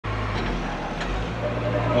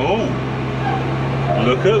Oh,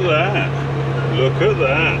 look at that. Look at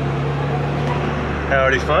that.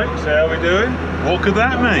 Howdy folks, how are we doing? What could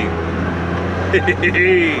that mean?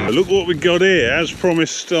 Look what we got here, as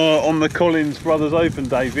promised on the Collings Brothers Open,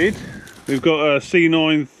 David. We've got a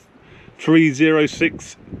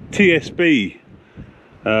C9306 TSB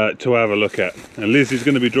to have a look at. And Liz is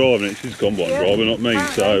going to be driving it. She's gone by driving, not me.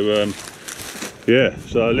 So yeah,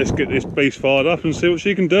 so let's get this beast fired up and see what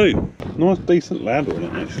she can do. Nice decent ladder on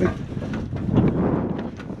it actually.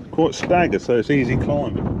 Quite staggered, so it's easy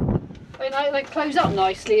climbing. And they close up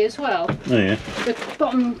nicely as well. Oh yeah. The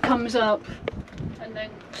bottom comes up and then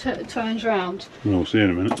turns round. We'll see in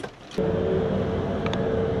a minute.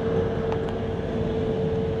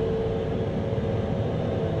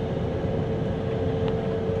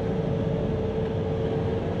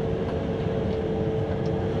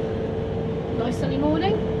 Nice sunny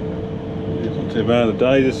morning. It's not too bad a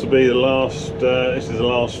day. This will be the last. This is the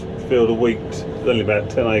last field of wheat. There's only about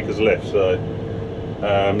 10 acres left, so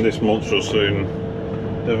this monster will soon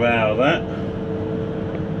devour that.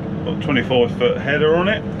 Got a 25-foot header on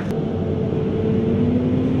it.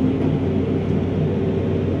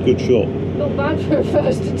 Good shot. Not bad for a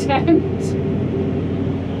first attempt.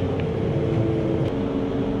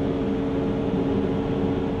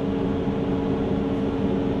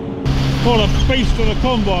 What a beast of a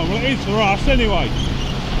combine. Well, it is for us anyway.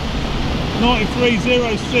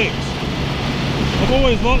 9306. I've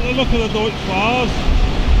always liked the look of the Deutz Fahrs.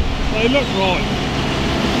 They look right.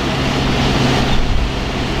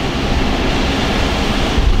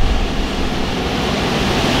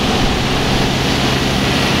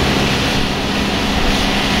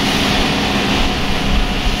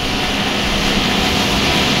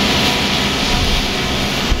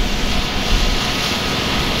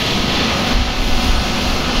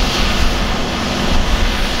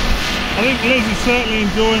 I think Liz is certainly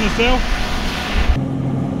enjoying herself.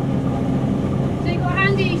 So you've got a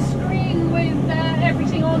handy screen with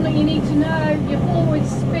everything on that you need to know. Your forward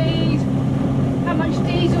speed, how much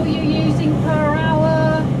diesel you're using per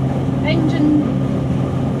hour, engine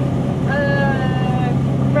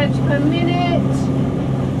revs per minute,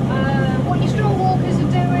 what your straw walkers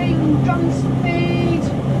are doing, drum speed.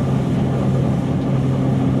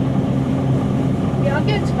 Yeah, I've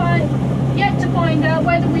yet to find out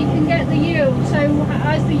whether we can get the yield, so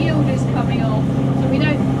as the yield is coming off, so I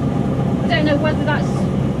don't know whether that's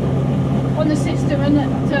on the system and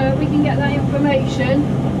that we can get that information.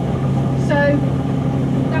 So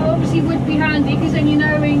that obviously would be handy, because then you're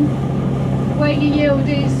knowing where your yield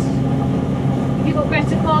is, if you've got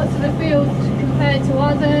better parts of the field compared to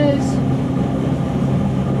others,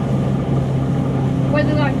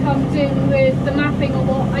 whether that comes in with the mapping or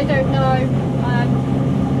what, I don't know.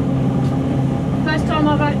 First time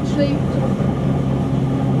I've actually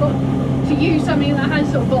got to use something that has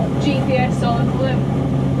sort of got GPS on, although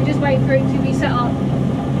we're just waiting for it to be set up.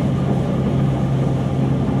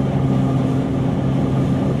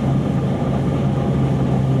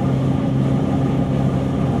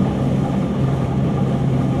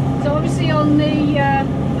 So obviously on the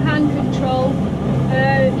hand control,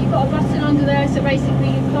 you've got a button under there, so basically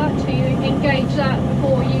you clutch, so you engage that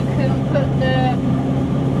before you can put the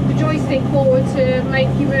joystick forward to make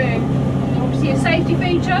you move. And obviously a safety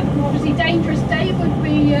feature, obviously Dangerous Dave would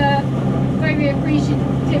be very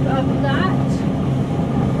appreciative of that.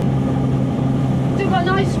 Still got a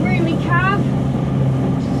nice roomy cab.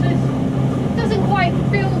 It doesn't quite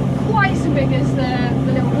feel quite so big as the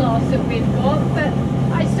little class that we've got, but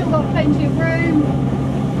I still got plenty of room.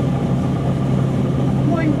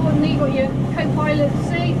 More importantly, you've got your co-pilot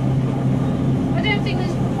seat. I don't think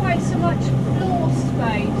there's quite so much floor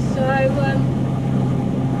space, so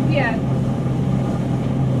yeah.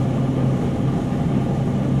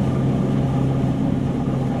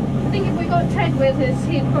 I think if we got Ted with us,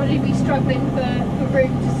 he'd probably be struggling for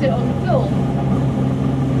room to sit on the floor.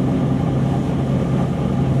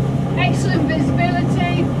 Excellent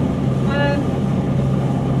visibility.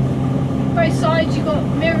 Both sides you've got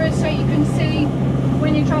mirrors so you can see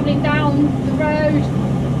when you're travelling down the road,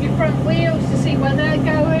 your front wheels to see where they're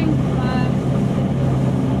going.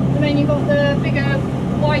 And then you've got the bigger,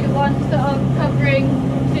 wider ones that are covering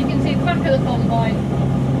so you can see the back of the combine,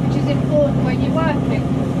 which is important when you're working.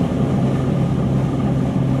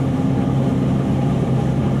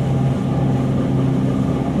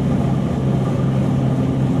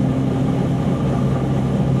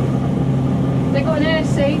 They've got an air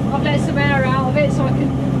seat. I've let some air out of it so I can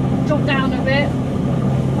drop down a bit.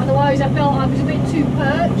 Otherwise I felt I was a bit too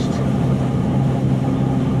perched.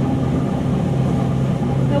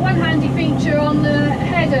 Now one handy feature on the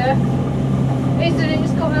header is that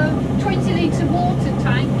it's got a 20-litre water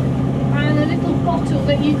tank and a little bottle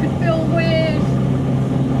that you could fill with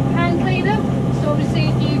hand cleaner. So obviously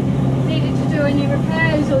if you needed to do any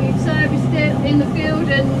repairs or you'd serviced it in the field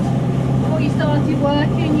and before you started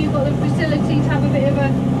working, you've got the facility to have a bit of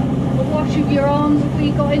a wash of your arms before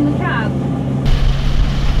you got in the cab.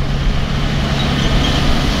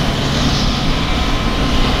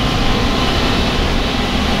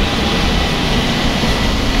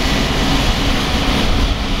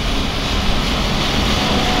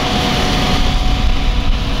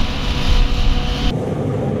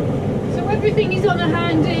 Everything is on a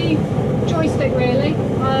handy joystick really.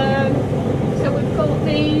 So we've got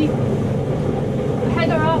the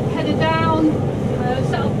header up, header down,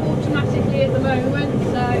 set up automatically at the moment,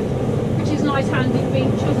 so which is a nice handy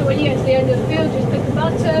feature. So when you get to the end of the field, just click a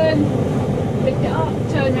button, lift it up,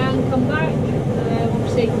 turn around, come back.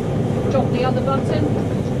 Obviously drop the other button.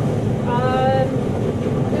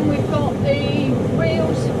 Then we've got the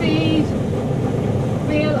wheel speed,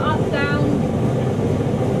 wheel up, down,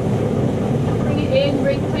 in,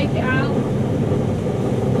 rig, take it out.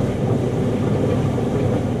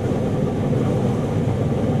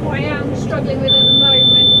 What I am struggling with at the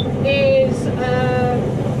moment is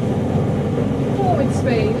forward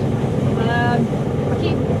speed. I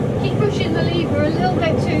keep pushing the lever a little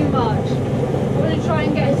bit too much. I'm going to try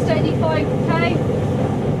and get a steady 5k,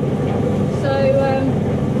 so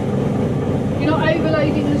you're not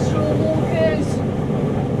overloading the straw walkers.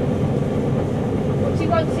 Obviously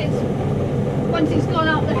once it's gone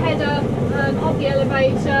up the header of the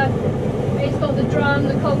elevator, it's got the drum,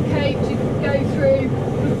 the concave to go through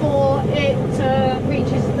before it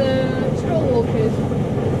reaches the straw walkers.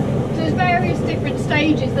 So there's various different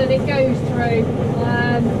stages that it goes through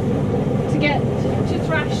to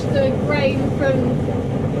thrash the grain from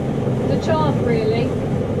the chaff really.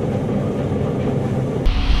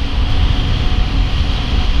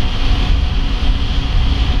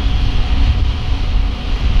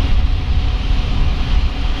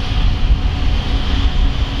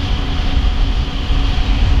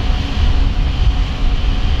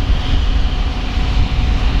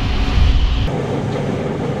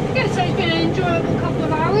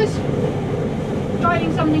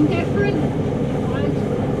 Driving something different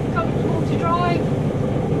and comfortable to drive.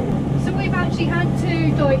 So we've actually had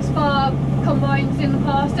two Deutz Fahr combines in the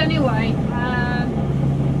past anyway. I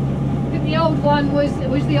think the old one was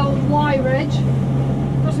the old Y-Reg.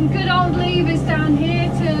 Got some good old levers down here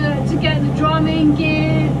to get the drumming,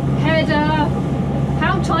 gear, header.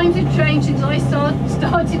 How times have changed since I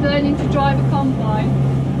started learning to drive a combine.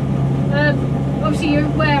 Obviously you're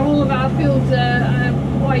aware all of our fields are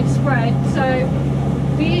widespread, so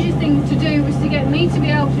the easiest thing to do was to get me to be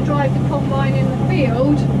able to drive the combine in the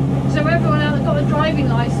field, so everyone else that got a driving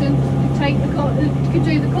licence could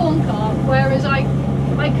do the corn cart, whereas I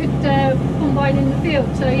could combine in the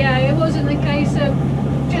field. So yeah, it wasn't a case of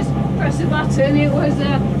just press a button, it was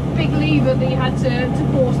a big lever that you had to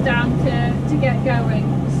force down to get going.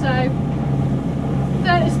 So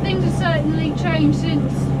things have certainly changed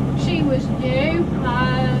since she was new.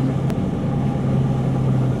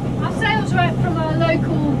 Our sales rep from our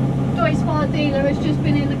local Deutz Fahr dealer has just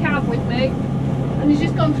been in the cab with me and has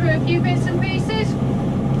just gone through a few bits and pieces.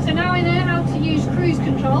 So now I know how to use cruise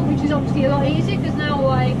control, which is obviously a lot easier because now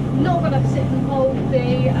I'm not going to sit and hold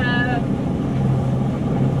the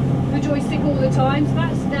joystick all the time. So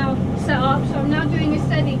that's now set up. So I'm now doing a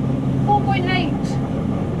steady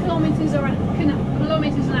 4.8 kilometres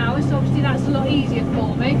an hour, so obviously that's a lot easier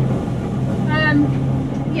for me.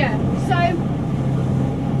 Yeah, so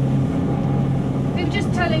they were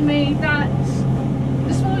just telling me that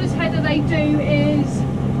the smallest header they do is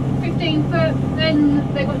 15 foot,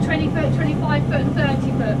 then they've got 20 foot, 25 foot and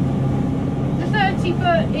 30 foot. The 30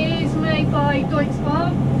 foot is made by Deutz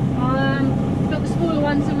Fahr, but the smaller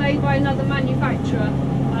ones are made by another manufacturer.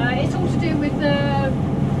 It's all to do with the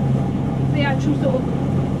actual sort of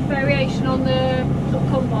variation on the sort of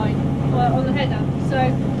combine, on the header. So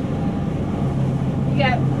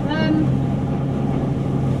yeah,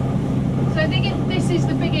 so this is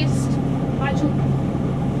the biggest actual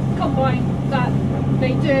combine that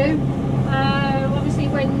they do. Obviously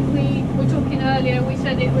when we were talking earlier we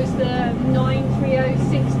said it was the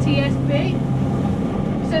C9306 TSB.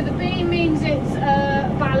 So the B means it's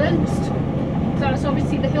balanced, so that's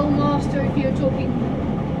obviously the hill master if you're talking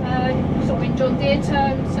sort of in John Deere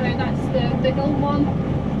terms, so that's the hill one.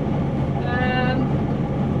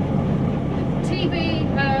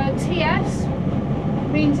 TS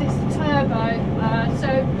means it's the turbo, so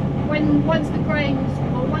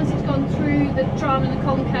once it's gone through the drum and the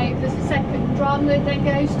concave, there's a second drum that then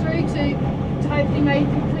goes through to hopefully make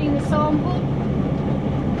a cleaner sample.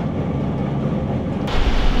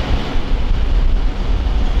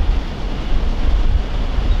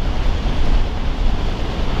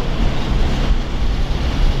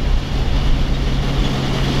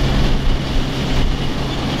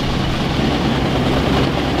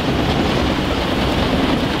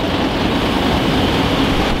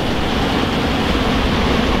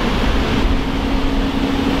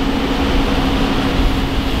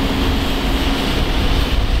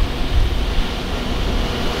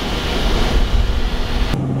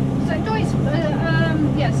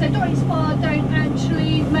 So Deutz Fahr don't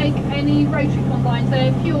actually make any rotary combines,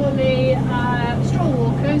 they're purely straw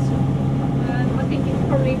walkers. I think it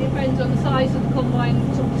probably depends on the size of the combine,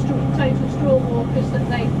 sort of total straw walkers that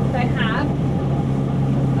they have.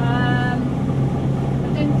 I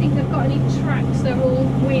don't think they've got any tracks, they're all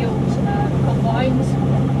wheeled combines.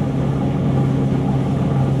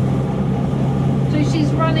 So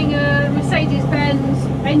she's running a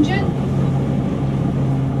Mercedes-Benz engine.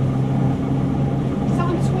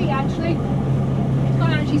 Actually, you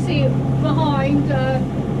can't actually see it behind.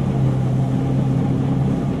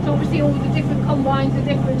 So obviously all the different combines are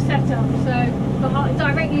different setups. So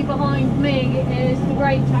directly behind me is the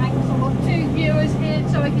grain tank. So I've got two viewers here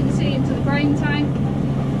so I can see into the grain tank.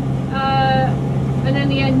 And then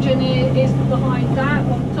the engine is behind that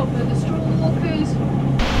on top of the straw walkers.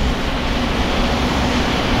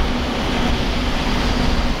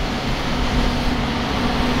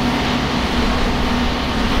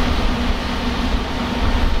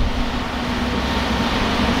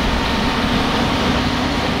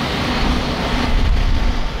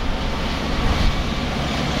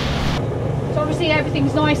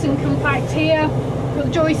 Everything's nice and compact here. Got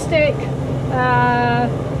the joystick, got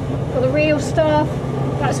the real stuff.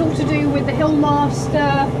 That's all to do with the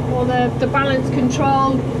Hillmaster or the balance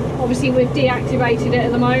control. Obviously we've deactivated it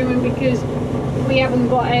at the moment because we haven't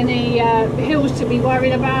got any hills to be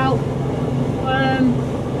worried about.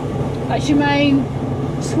 That's your main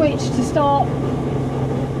switch to start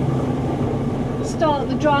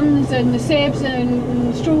the drums and the sibs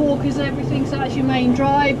and the straw walkers and everything, so that's your main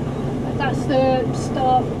drive. That's the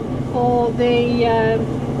start for the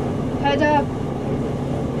header.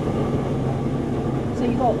 So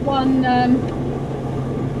you've got one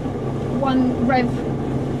rev.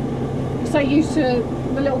 So used to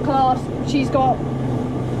the little class, she's got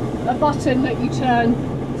a button that you turn.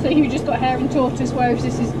 So you just got hare and tortoise, whereas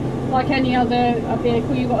this is like any other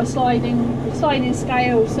vehicle. You've got a sliding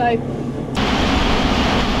scale. So.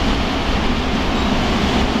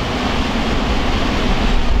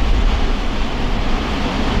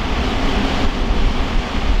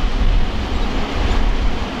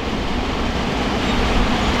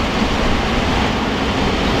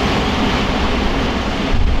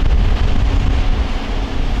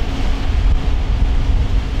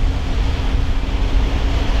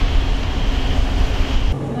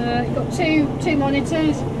 Two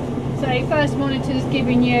monitors. So first monitor is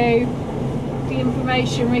giving you the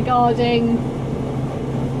information regarding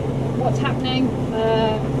what's happening,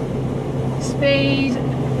 speed,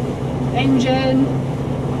 engine,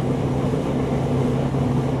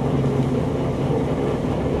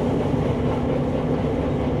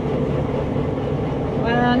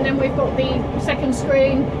 and then we've got the second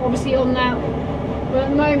screen obviously on that. But at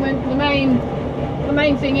the moment the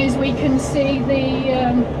main thing is we can see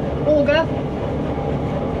the auger.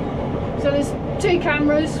 So there's two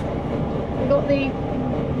cameras. We've got the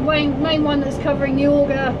main one that's covering the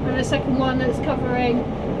auger and a second one that's covering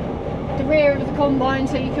the rear of the combine,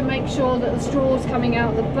 so you can make sure that the straw's coming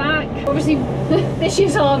out the back. Obviously this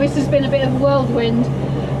year's harvest has been a bit of a whirlwind.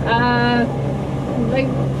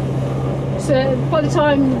 So by the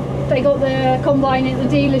time they got the combine in the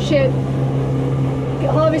dealership,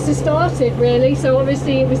 harvest has started really. So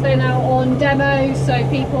obviously it was then out on demo, so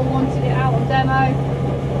people wanted it out on demo.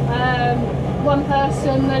 One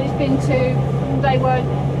person that it's been to, they were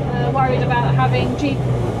worried about having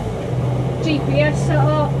GPS set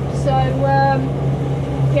up, so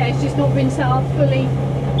yeah, it's just not been set up fully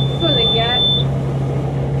yet.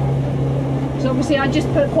 So obviously I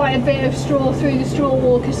just put quite a bit of straw through the straw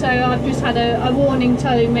walker, so I've just had a warning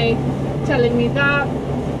telling me that.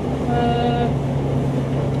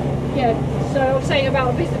 Yeah, so I'll say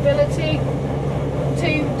about visibility,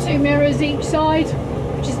 two mirrors each side,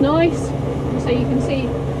 which is nice, so you can see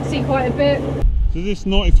quite a bit. So this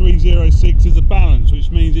 9306 is a balance,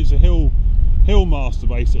 which means it's a hill master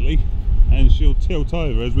basically, and she'll tilt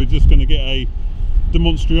over as we're just going to get a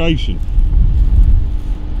demonstration.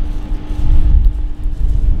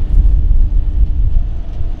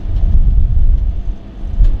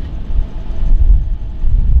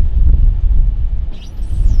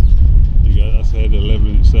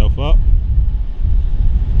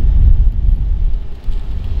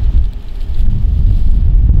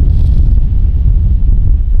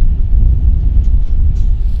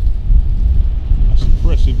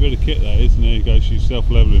 bit of kit that is, and there you go, she's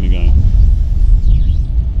self-levelling again.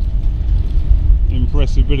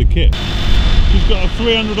 Impressive bit of kit. She's got a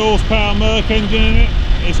 300 horsepower Merc engine in it.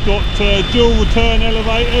 It's got dual return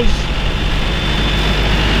elevators.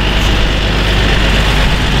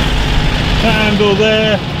 Handle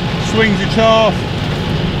there, swings your chaff.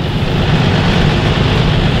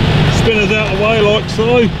 Spinners out of the way like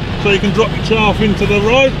so you can drop your chaff into the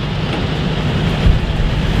right.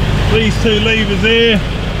 These two levers here,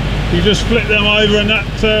 you just flip them over and that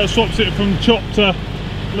swaps it from chop to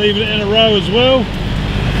leaving it in a row as well.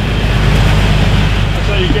 That's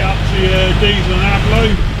how you get up to your diesel and Ablo.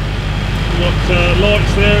 You've got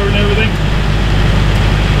lights there and everything.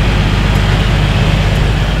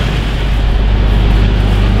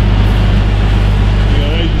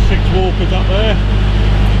 There's your 6 walkers up there.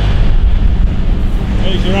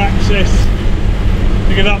 There's your access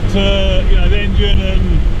to get up to, you know, the engine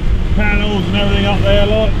and panels and everything up there,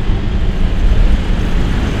 like.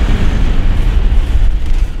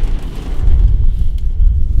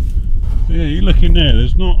 Yeah, you look in there.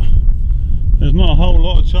 There's not a whole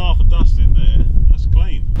lot of chaff or dust in there. That's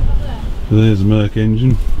clean. So there's the Merc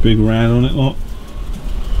engine, big round on it, like.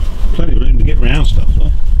 Plenty of room to get round stuff,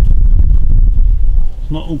 though. It's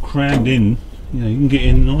not all crammed in. You know, you can get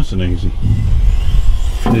in nice and easy.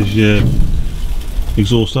 There's your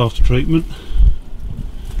exhaust after treatment.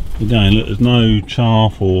 Again, look, there's no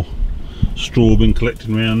chaff or straw been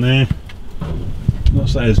collecting around there. I'd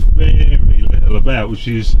say there's very little about, which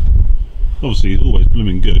is obviously always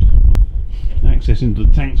blooming good. Access into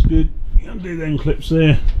the tank's good. You undo them clips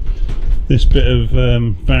there. This bit of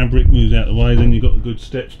fabric moves out the way, then you've got the good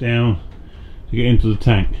steps down to get into the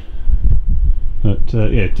tank. But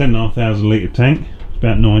yeah, 10,500 litre tank, it's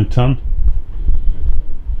about 9 tonne.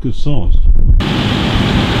 Good size.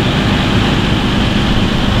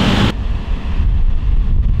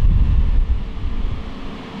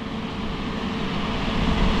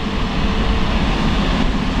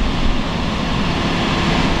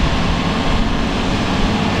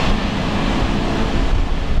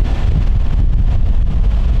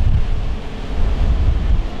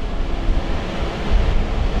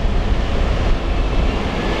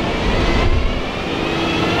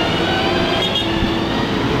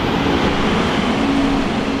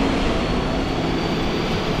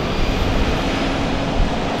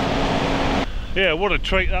 Yeah, what a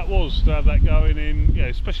treat that was to have that going in, yeah,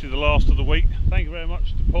 especially the last of the week. Thank you very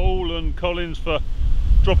much to Paul and Collins for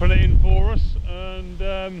dropping it in for us. And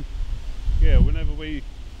yeah, whenever we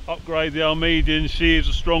upgrade the Armedian, she is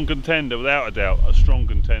a strong contender, without a doubt, a strong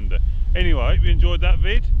contender. Anyway, I hope you enjoyed that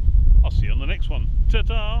vid. I'll see you on the next one.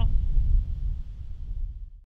 Ta-ta!